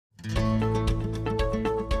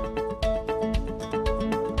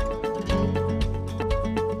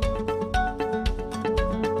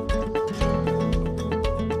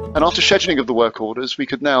And after scheduling of the work orders, we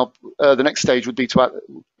could now, the next stage would be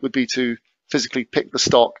to physically pick the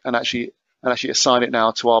stock and actually assign it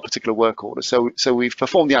now to our particular work order. So we've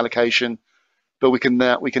performed the allocation, but we can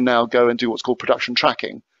now go and do what's called production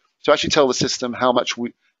tracking to actually tell the system how much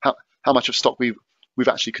of stock we've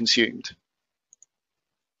actually consumed.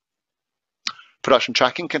 Production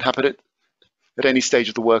tracking can happen at any stage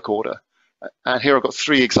of the work order. And here I've got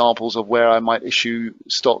 3 examples of where I might issue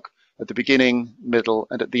stock at the beginning, middle,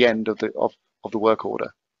 and at the end of the work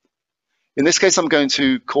order. In this case, I'm going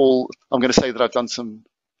to say that I've done some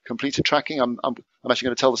completed tracking. I'm actually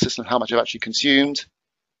going to tell the system how much I've actually consumed.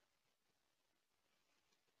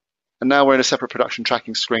 And now we're in a separate production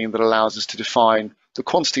tracking screen that allows us to define the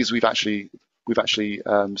quantities we've actually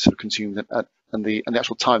sort of consumed and the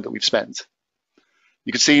actual time that we've spent.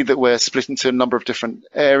 You can see that we're split into a number of different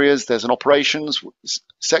areas. There's an operations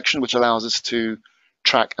section which allows us to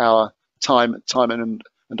track our time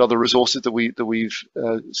and other resources that we've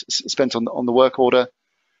spent on the work order.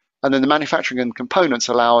 And then the manufacturing and components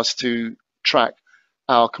allow us to track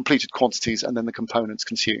our completed quantities and then the components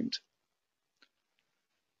consumed.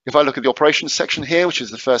 If I look at the operations section here, which is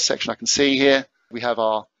the first section I can see here, we have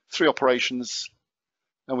our 3 operations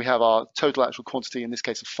and we have our total actual quantity, in this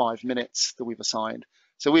case of 5 minutes, that we've assigned.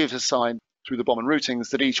 So we've assigned through the bomb and routings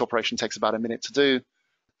that each operation takes about a minute to do.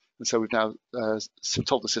 And so we've now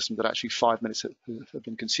told the system that actually 5 minutes have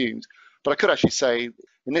been consumed. But I could actually say,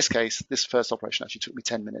 in this case, this first operation actually took me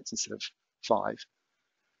 10 minutes instead of 5.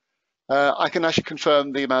 I can actually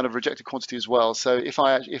confirm the amount of rejected quantity as well. So if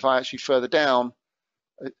I actually further down,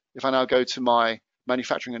 if I now go to my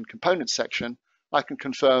manufacturing and components section, I can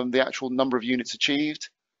confirm the actual number of units achieved.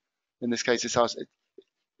 In this case, it's actually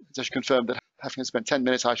confirmed that having spent 10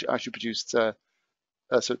 minutes, I actually produced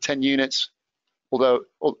so 10 units, although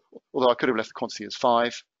I could have left the quantity as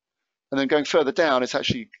 5. And then going further down, it's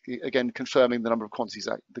actually, again, confirming the number of quantities,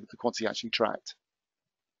 the quantity actually tracked.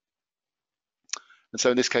 And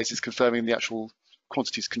so in this case, it's confirming the actual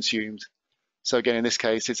quantities consumed. So again, in this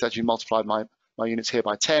case, it's actually multiplied my units here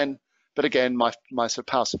by 10. But again, my sort of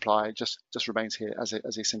power supply just remains here as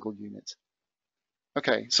a single unit.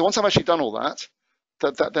 Okay, so once I've actually done all that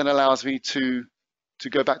then allows me to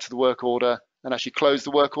go back to the work order and actually close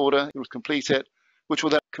the work order. It will complete it, which will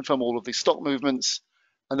then confirm all of these stock movements,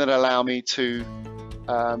 and then allow me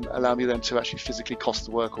then to actually physically cost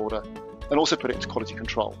the work order and also put it into quality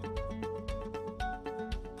control.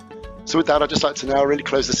 So with that, I'd just like to now really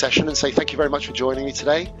close the session and say thank you very much for joining me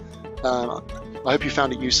today. I hope you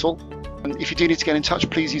found it useful. And if you do need to get in touch,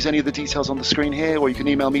 please use any of the details on the screen here, or you can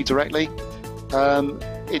email me directly.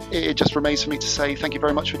 It just remains for me to say thank you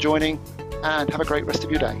very much for joining, and have a great rest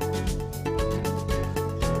of your day.